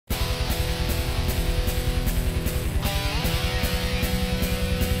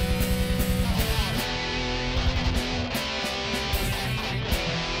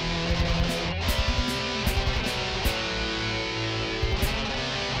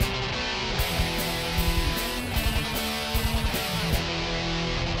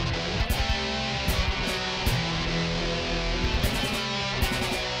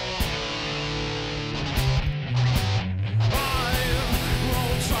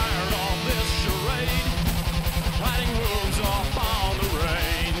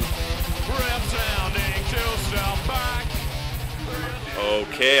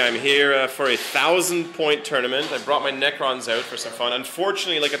Okay, I'm here for a 1,000-point tournament. I brought my Necrons out for some fun.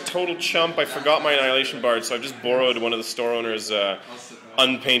 Unfortunately, like a total chump, I forgot my Annihilation Barge, so I've just borrowed one of the store owner's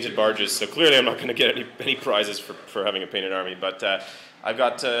unpainted barges. So clearly I'm not going to get any prizes for having a painted army. But I've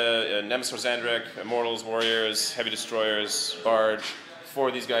got Nemesor Zahndrekh, Immortals, Warriors, Heavy Destroyers, Barge, 4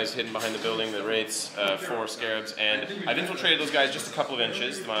 of these guys hidden behind the building, the Wraiths, 4 Scarabs, and I've infiltrated those guys just a couple of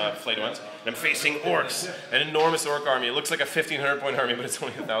inches, the Flayed Ones, and I'm facing Orks, an enormous Orc army. It looks like a 1,500-point army, but it's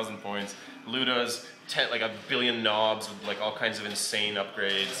only 1,000 points. Ludas, like a billion knobs with like all kinds of insane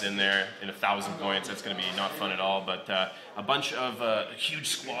upgrades in there in 1,000 points. That's going to be not fun at all, but a bunch of huge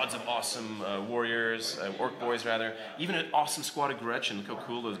squads of awesome warriors, Orc boys rather, even an awesome squad of Gretchen. Look how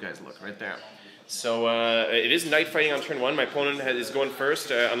cool those guys look right there. So it is night fighting on turn 1. My opponent is going first,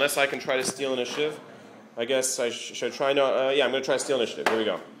 unless I can try to steal initiative. I guess I should try. No, yeah, I'm going to try to steal initiative. Here we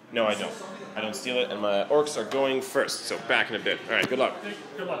go. No, I don't. I don't steal it, and my Orcs are going first. So back in a bit. All right, good luck.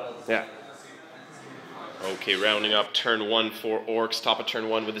 Good luck. Yeah. Okay, rounding up turn 1 for Orcs. Top of turn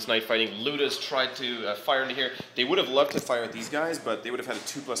 1 with this night fighting. Ludas tried to fire into here. They would have loved to fire at these guys, but they would have had a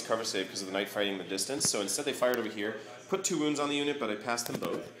 2+ cover save because of the night fighting in the distance. So instead they fired over here. Put 2 wounds on the unit, but I passed them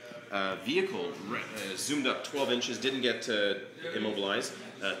both. Vehicle zoomed up 12 inches, didn't get immobilized.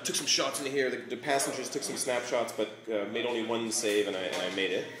 Took some shots into here. The passengers took some snapshots, but made only 1 save, and I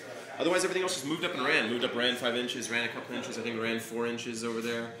made it. Otherwise, everything else just moved up and ran. Moved up, ran 5 inches, ran a couple inches. I think ran 4 inches over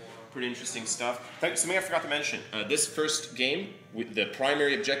there. Pretty interesting stuff. Something I forgot to mention. This first game, the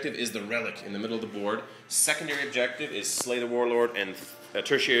primary objective is the relic in the middle of the board. Secondary objective is Slay the Warlord, and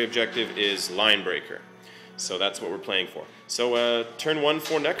tertiary objective is Linebreaker. So that's what we're playing for. So turn 1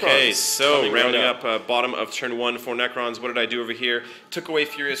 for Necrons. Okay, so rounding up bottom of turn 1 for Necrons. What did I do over here? Took away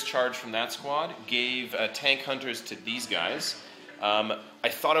Furious Charge from that squad. Gave Tank Hunters to these guys. I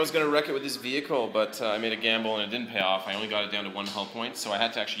thought I was going to wreck it with this vehicle, but I made a gamble and it didn't pay off. I only got it down to 1 hull point, so I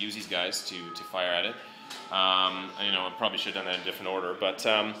had to actually use these guys to fire at it. You know, I probably should have done that in a different order, but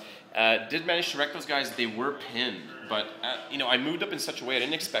did manage to wreck those guys. They were pinned, but you know, I moved up in such a way I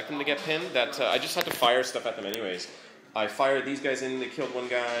didn't expect them to get pinned that I just had to fire stuff at them anyways. I fired these guys in, they killed 1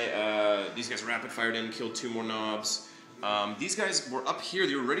 guy. These guys rapid fired in, killed 2 more knobs. These guys were up here,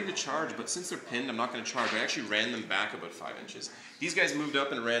 they were ready to charge, but since they're pinned, I'm not going to charge. I actually ran them back about 5 inches. These guys moved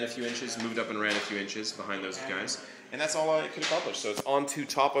up and ran a few inches, moved up and ran a few inches behind those guys. And that's all I could accomplish. So it's on to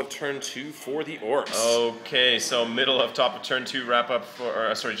top of turn 2 for the Orcs. Okay, so middle of top of turn 2 wrap up for,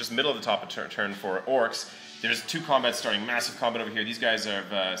 or sorry, just middle of the top of turn for Orcs. There's 2 combats starting, massive combat over here. These guys are,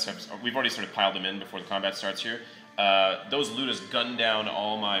 we've already sort of piled them in before the combat starts here. Those Ludas gunned down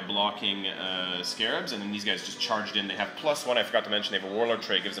all my blocking Scarabs, and then these guys just charged in. They have +1, I forgot to mention, they have a Warlord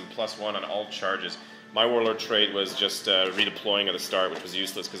trait, gives them +1 on all charges. My Warlord trait was just redeploying at the start, which was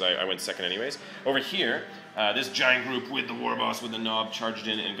useless because I went second anyways. Over here, this giant group with the War Boss with the knob charged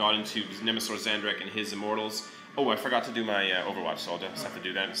in and got into Nemesor Zahndrekh and his Immortals. Oh, I forgot to do my Overwatch, so I'll just have to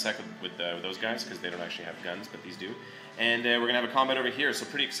do that in a second with those guys because they don't actually have guns, but these do. And we're going to have a combat over here, so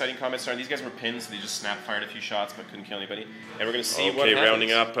pretty exciting combat starting. These guys were pinned, so they just snap-fired a few shots but couldn't kill anybody. And we're going to see what happens.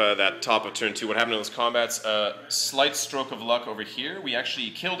 Rounding up that top of turn 2, what happened in those combats. Slight stroke of luck over here. We actually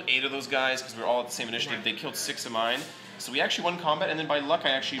killed 8 of those guys because we were all at the same initiative. They killed 6 of mine. So we actually won combat, and then by luck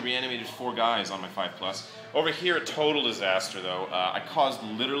I actually reanimated 4 guys on my 5+. Over here, a total disaster though. I caused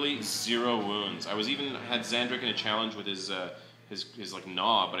literally 0 wounds. I was even had Zahndrekh in a challenge with his like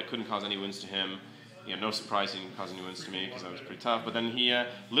knob, but I couldn't cause any wounds to him. You know, no surprise he didn't cause any wounds to me because I was pretty tough. But then he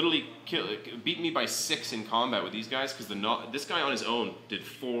literally beat me by 6 in combat with these guys because this guy on his own did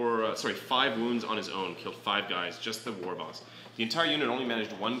 5 wounds on his own, killed 5 guys, just the War Boss. The entire unit only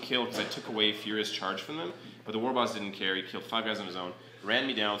managed 1 kill because I took away Furious Charge from them, but the War Boss didn't care. He killed 5 guys on his own, ran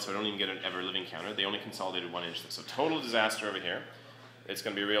me down, so I don't even get an ever-living counter. They only consolidated 1 inch. So total disaster over here. It's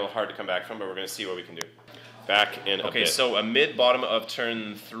going to be real hard to come back from, but we're going to see what we can do. Back in a bit. So a mid-bottom of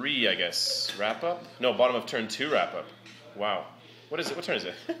turn 3, I guess, wrap-up? No, bottom of turn 2 wrap-up. Wow. What is it? What turn is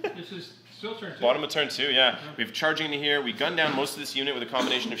it? This is still turn 2. Bottom of turn 2, yeah. We've charging into here. We gunned down most of this unit with a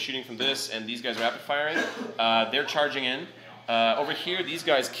combination of shooting from this and these guys rapid-firing. They're charging in. Over here, these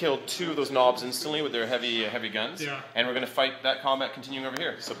guys killed 2 of those knobs instantly with their heavy guns. Yeah. And we're going to fight that combat continuing over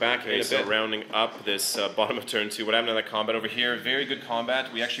here. So back in a bit. So rounding up this bottom of turn 2. What happened to that combat over here? Very good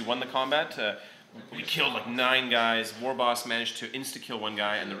combat. We actually won the combat. We killed like 9 guys. War Boss managed to insta-kill 1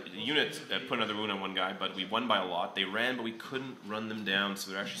 guy, and the unit put another wound on 1 guy, but we won by a lot. They ran, but we couldn't run them down,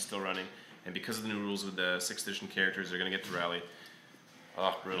 so they're actually still running. And because of the new rules with the 6th edition characters, they're going to get to rally.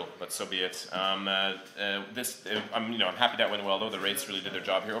 Oh, brutal, but so be it. I'm happy that went well, though. The Wraiths really did their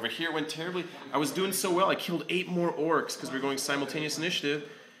job here. Over here went terribly. I was doing so well. I killed 8 more Orcs because we were going simultaneous initiative.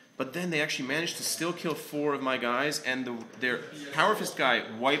 but then they actually managed to still kill 4 of my guys, and their Power Fist guy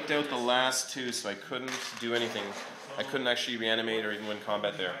wiped out the last 2, so I couldn't do anything. I couldn't actually reanimate or even win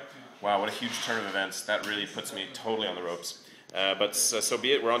combat there. Wow, what a huge turn of events. That really puts me totally on the ropes. But so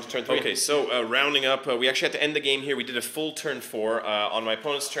be it, we're on to turn 3. Okay, so rounding up, we actually had to end the game here. We did a full turn 4. On my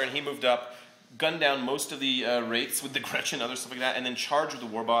opponent's turn, he moved up, gunned down most of the Wraiths with the Gretchen, other stuff like that, and then charged with the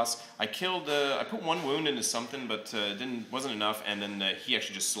War Boss. I put 1 wound into something, but wasn't enough, and then he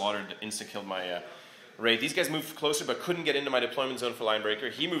actually just slaughtered, insta-killed my Wraith. These guys moved closer, but couldn't get into my deployment zone for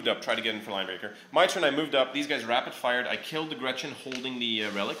Linebreaker. He moved up, tried to get in for Linebreaker. My turn, I moved up. These guys rapid-fired. I killed the Gretchen holding the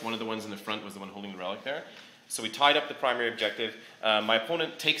Relic. One of the ones in the front was the one holding the Relic there. So we tied up the primary objective. My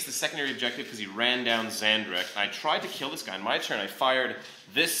opponent takes the secondary objective because he ran down Zahndrekh. I tried to kill this guy. On my turn, I fired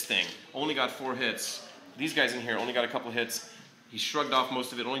this thing. Only got 4 hits. These guys in here only got a couple hits. He shrugged off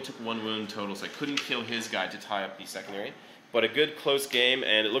most of it. Only took 1 wound total, so I couldn't kill his guy to tie up the secondary. But a good close game,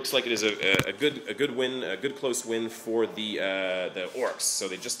 and it looks like it is a good win, a good close win for the Orks. So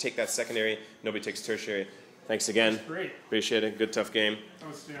they just take that secondary. Nobody takes tertiary. Thanks again. That's great. Appreciate it. Good tough game. That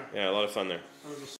was, yeah, a lot of fun there.